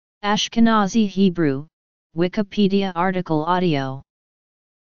Ashkenazi Hebrew, Wikipedia article audio.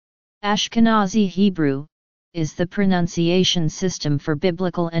 Ashkenazi Hebrew is the pronunciation system for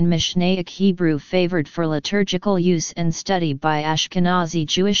Biblical and Mishnaic Hebrew favored for liturgical use and study by Ashkenazi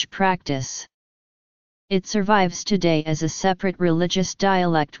Jewish practice. It survives today as a separate religious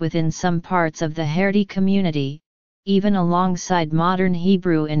dialect within some parts of the Haredi community, even alongside modern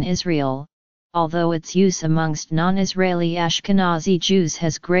Hebrew in Israel, although its use amongst non-Israeli Ashkenazi Jews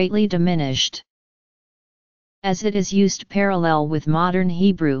has greatly diminished. As it is used parallel with modern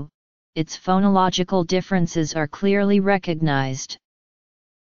Hebrew, its phonological differences are clearly recognized.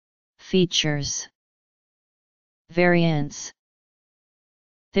 Features. Variants.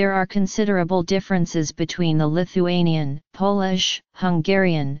 There are considerable differences between the Lithuanian, Polish,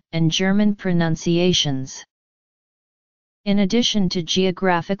 Hungarian, and German pronunciations. In addition to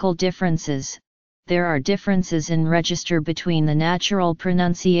geographical differences, there are differences in register between the natural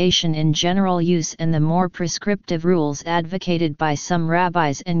pronunciation in general use and the more prescriptive rules advocated by some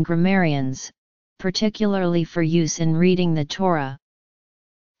rabbis and grammarians, particularly for use in reading the Torah.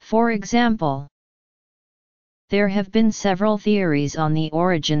 For example, there have been several theories on the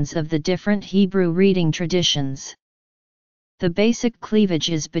origins of the different Hebrew reading traditions. The basic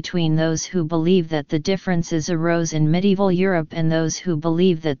cleavage is between those who believe that the differences arose in medieval Europe and those who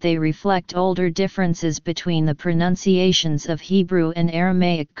believe that they reflect older differences between the pronunciations of Hebrew and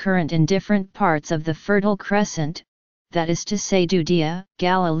Aramaic current in different parts of the Fertile Crescent, that is to say Judea,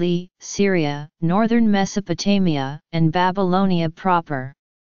 Galilee, Syria, northern Mesopotamia, and Babylonia proper.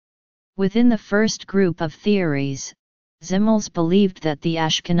 Within the first group of theories, Zimmels believed that the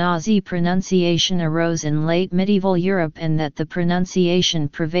Ashkenazi pronunciation arose in late medieval Europe and that the pronunciation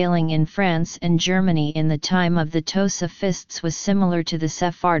prevailing in France and Germany in the time of the Tosafists was similar to the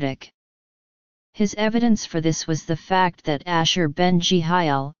Sephardic. His evidence for this was the fact that Asher ben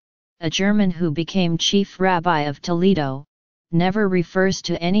Jehiel, a German who became chief rabbi of Toledo, never refers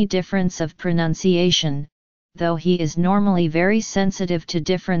to any difference of pronunciation, though he is normally very sensitive to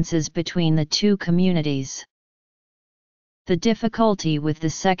differences between the two communities. The difficulty with the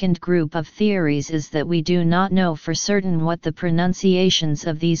second group of theories is that we do not know for certain what the pronunciations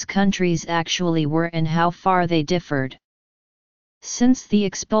of these countries actually were and how far they differed. Since the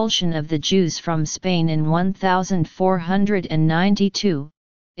expulsion of the Jews from Spain in 1492,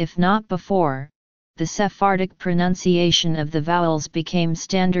 if not before, the Sephardic pronunciation of the vowels became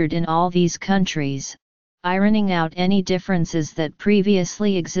standard in all these countries, ironing out any differences that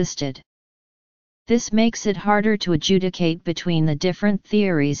previously existed. This makes it harder to adjudicate between the different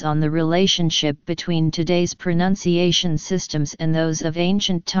theories on the relationship between today's pronunciation systems and those of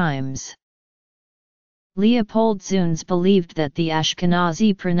ancient times. Leopold Zunes believed that the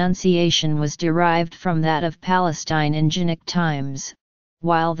Ashkenazi pronunciation was derived from that of Palestine in Junic times,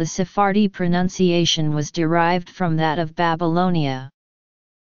 while the Sephardi pronunciation was derived from that of Babylonia.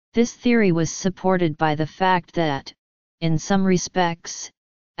 This theory was supported by the fact that, in some respects,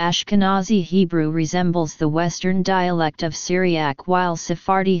 Ashkenazi Hebrew resembles the Western dialect of Syriac while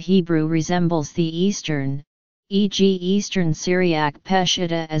Sephardi Hebrew resembles the Eastern, e.g. Eastern Syriac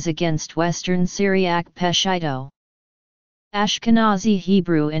Peshitta as against Western Syriac Peshito. Ashkenazi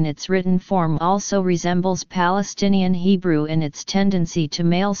Hebrew in its written form also resembles Palestinian Hebrew in its tendency to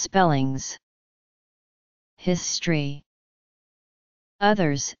male spellings. History.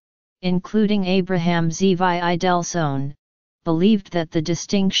 Others, including Abraham Zevi Idelson, believed that the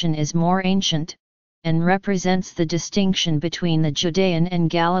distinction is more ancient, and represents the distinction between the Judean and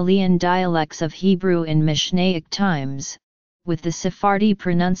Galilean dialects of Hebrew in Mishnaic times, with the Sephardi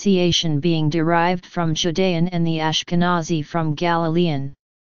pronunciation being derived from Judean and the Ashkenazi from Galilean.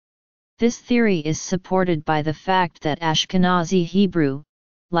 This theory is supported by the fact that Ashkenazi Hebrew,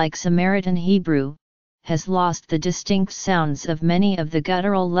 like Samaritan Hebrew, has lost the distinct sounds of many of the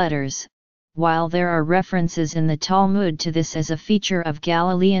guttural letters, while there are references in the Talmud to this as a feature of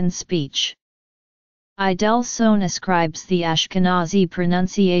Galilean speech. Idelson ascribes the Ashkenazi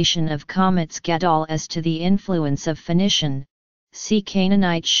pronunciation of Kametz Gadol as to the influence of Phoenician, see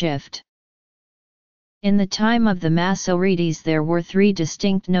Canaanite shift. In the time of the Masoretes there were three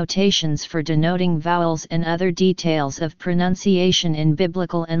distinct notations for denoting vowels and other details of pronunciation in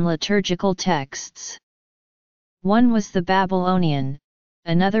biblical and liturgical texts. One was the Babylonian,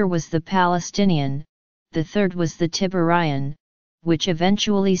 another was the Palestinian, the third was the Tiberian, which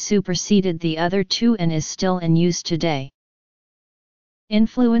eventually superseded the other two and is still in use today.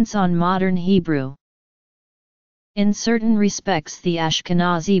 Influence on modern Hebrew. In certain respects the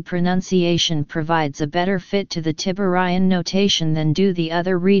Ashkenazi pronunciation provides a better fit to the Tiberian notation than do the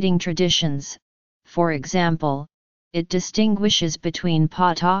other reading traditions. For example, it distinguishes between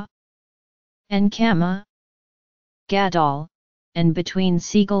pata and kama, gadol, and between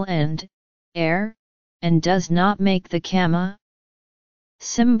siegel and air, and does not make the kama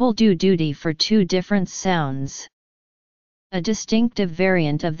symbol do duty for two different sounds. A distinctive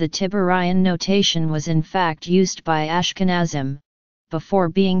variant of the Tiberian notation was in fact used by Ashkenazim, before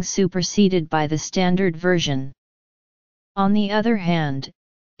being superseded by the standard version. On the other hand,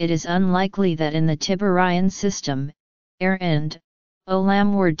 it is unlikely that in the Tiberian system, er and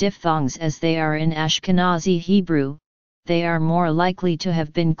olam were diphthongs as they are in Ashkenazi Hebrew. They are more likely to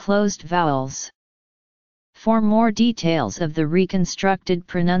have been closed vowels. For more details of the reconstructed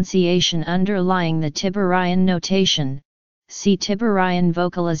pronunciation underlying the Tiberian notation, see Tiberian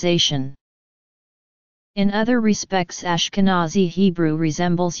vocalization. In other respects, Ashkenazi Hebrew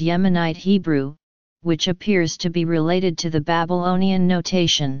resembles Yemenite Hebrew, which appears to be related to the Babylonian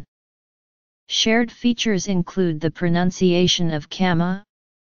notation. Shared features include the pronunciation of kama,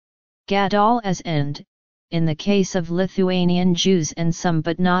 gadol as end, in the case of Lithuanian Jews and some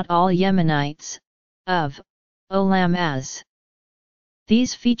but not all Yemenites, of olam as.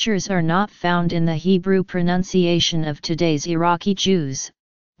 These features are not found in the Hebrew pronunciation of today's Iraqi Jews,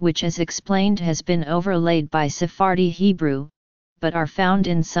 which as explained has been overlaid by Sephardi Hebrew, but are found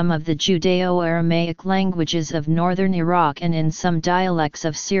in some of the Judeo-Aramaic languages of northern Iraq and in some dialects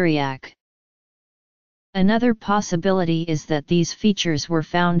of Syriac. Another possibility is that these features were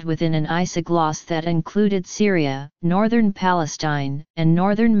found within an isogloss that included Syria, northern Palestine, and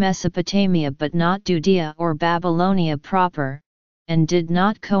northern Mesopotamia but not Judea or Babylonia proper, and did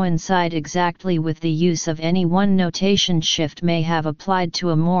not coincide exactly with the use of any one notation. Shift may have applied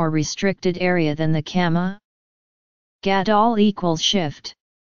to a more restricted area than the kama gadol equals shift.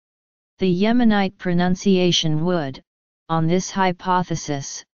 The Yemenite pronunciation would, on this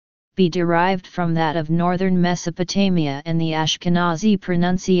hypothesis, be derived from that of northern Mesopotamia and the Ashkenazi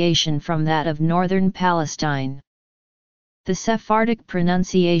pronunciation from that of northern Palestine. The Sephardic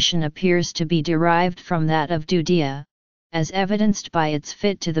pronunciation appears to be derived from that of Judea, as evidenced by its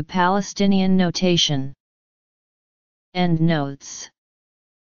fit to the Palestinian notation. Endnotes.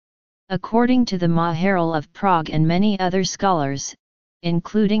 According to the Maharal of Prague and many other scholars,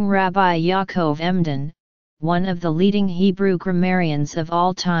 including Rabbi Yaakov Emden, one of the leading Hebrew grammarians of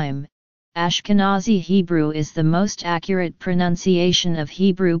all time, Ashkenazi Hebrew is the most accurate pronunciation of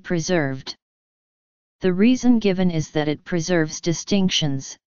Hebrew preserved. The reason given is that it preserves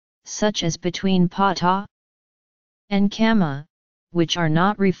distinctions, such as between pata and kama, which are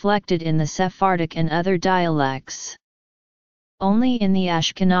not reflected in the Sephardic and other dialects. Only in the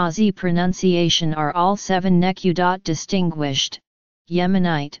Ashkenazi pronunciation are all 7 nekudot distinguished.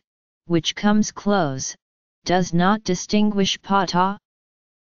 Yemenite, which comes close, does not distinguish pata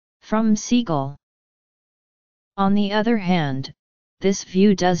from siegel. On the other hand, this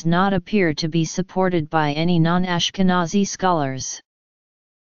view does not appear to be supported by any non-Ashkenazi scholars.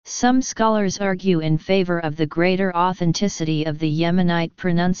 Some scholars argue in favor of the greater authenticity of the Yemenite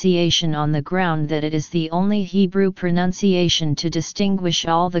pronunciation on the ground that it is the only Hebrew pronunciation to distinguish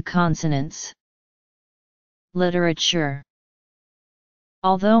all the consonants. Literature.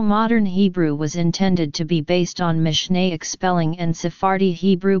 Although modern Hebrew was intended to be based on Mishnaic spelling and Sephardi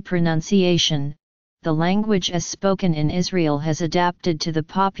Hebrew pronunciation, the language as spoken in Israel has adapted to the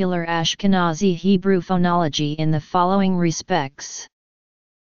popular Ashkenazi Hebrew phonology in the following respects.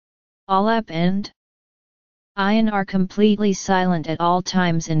 Aleph and ayin are completely silent at all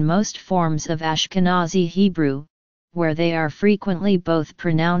times in most forms of Ashkenazi Hebrew, where they are frequently both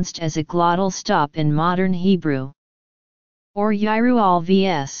pronounced as a glottal stop in modern Hebrew. Or Yiru al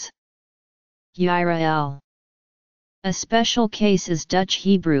vs. Yira. A special case is Dutch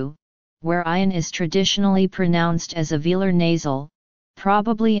Hebrew, where ayin is traditionally pronounced as a velar nasal,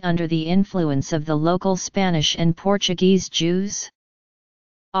 probably under the influence of the local Spanish and Portuguese Jews.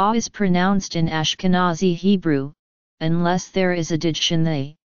 A is pronounced in Ashkenazi Hebrew, unless there is a diction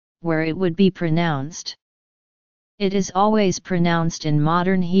the, where it would be pronounced. It is always pronounced in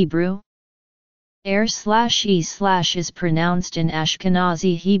modern Hebrew. E/ is pronounced in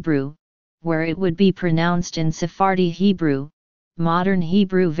Ashkenazi Hebrew, where it would be pronounced in Sephardi Hebrew. Modern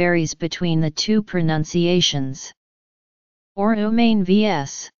Hebrew varies between the two pronunciations. Or umain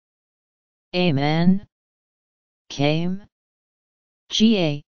vs. Amen. Came.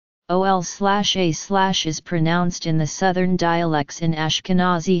 Ol/a/ is pronounced in the southern dialects in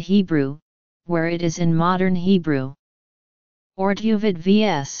Ashkenazi Hebrew, where it is in modern Hebrew. Or Duvid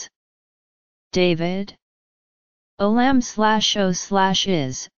vs. David.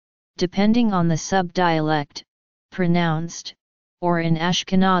 Olam/o/is, depending on the subdialect, pronounced, or in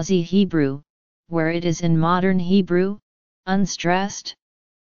Ashkenazi Hebrew, where it is in modern Hebrew, unstressed,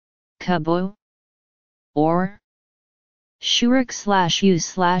 kabo, or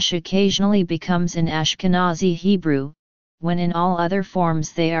shurik/u/ occasionally becomes in Ashkenazi Hebrew, when in all other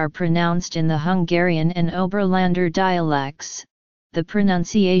forms they are pronounced in the Hungarian and Oberlander dialects. The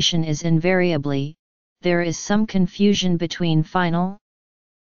pronunciation is invariably, there is some confusion between final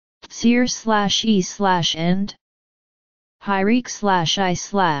 /e/end,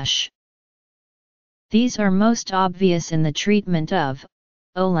 hyrek/I/. These are most obvious in the treatment of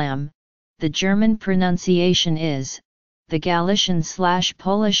olam. The German pronunciation is, the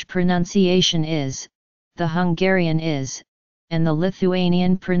Galician/Polish pronunciation is, the Hungarian is, and the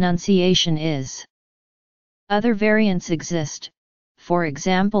Lithuanian pronunciation is. Other variants exist. For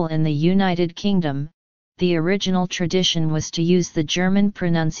example, in the United Kingdom, the original tradition was to use the German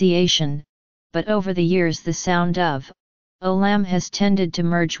pronunciation, but over the years the sound of olam has tended to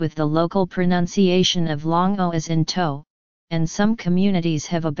merge with the local pronunciation of long o as in toe, and some communities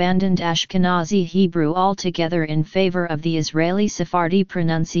have abandoned Ashkenazi Hebrew altogether in favor of the Israeli Sephardi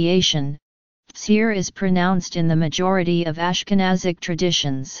pronunciation. Tsir is pronounced in the majority of Ashkenazic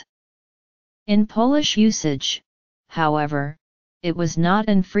traditions. In Polish usage, however, it was not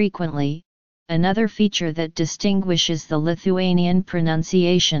infrequently, another feature that distinguishes the Lithuanian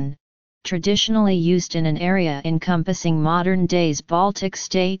pronunciation, traditionally used in an area encompassing modern-day's Baltic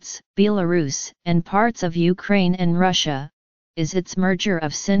states, Belarus, and parts of Ukraine and Russia, is its merger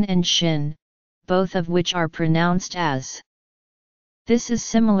of sin and shin, both of which are pronounced as. This is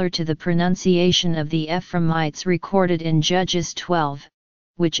similar to the pronunciation of the Ephraimites recorded in Judges 12,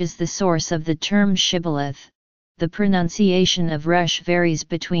 which is the source of the term shibboleth. The pronunciation of resh varies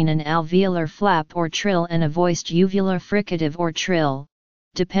between an alveolar flap or trill and a voiced uvular fricative or trill,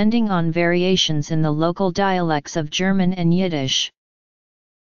 depending on variations in the local dialects of German and Yiddish.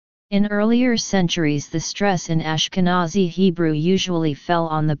 In earlier centuries, the stress in Ashkenazi Hebrew usually fell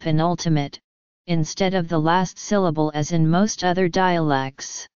on the penultimate, instead of the last syllable as in most other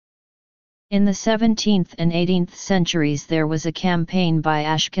dialects. In the 17th and 18th centuries there was a campaign by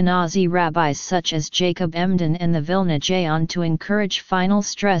Ashkenazi rabbis such as Jacob Emden and the Vilna Gaon to encourage final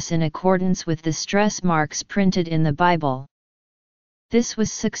stress in accordance with the stress marks printed in the Bible. This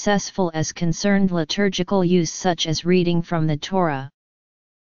was successful as concerned liturgical use such as reading from the Torah.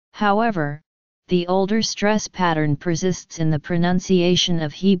 However, the older stress pattern persists in the pronunciation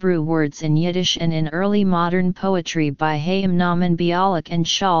of Hebrew words in Yiddish and in early modern poetry by Chaim Nahman Bialik and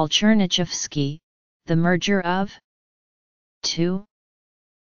Shaul Chernyshevsky. The merger of to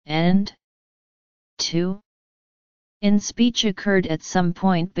and to in speech occurred at some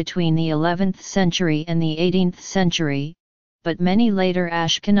point between the 11th century and the 18th century, but many later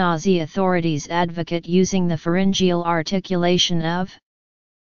Ashkenazi authorities advocate using the pharyngeal articulation of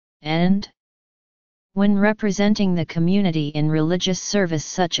and when representing the community in religious service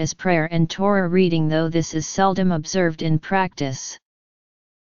such as prayer and Torah reading, though this is seldom observed in practice.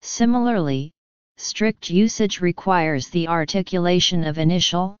 Similarly, strict usage requires the articulation of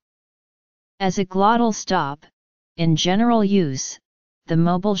initial. As a glottal stop, in general use, the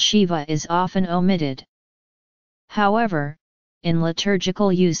mobile shiva is often omitted. However, in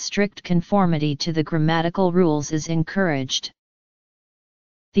liturgical use strict conformity to the grammatical rules is encouraged.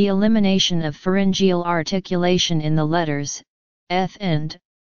 The elimination of pharyngeal articulation in the letters, eth and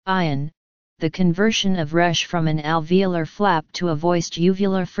ion, the conversion of resh from an alveolar flap to a voiced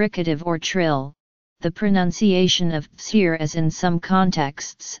uvular fricative or trill, the pronunciation of tsir as in some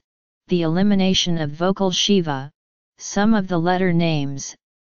contexts, the elimination of vocal shiva, some of the letter names,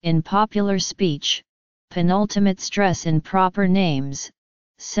 in popular speech, penultimate stress in proper names,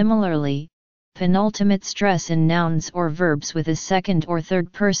 similarly, penultimate stress in nouns or verbs with a second or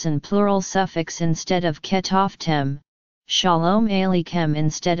third person plural suffix instead of ketoftem, shalom aleichem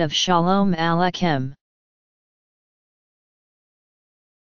instead of shalom alechem.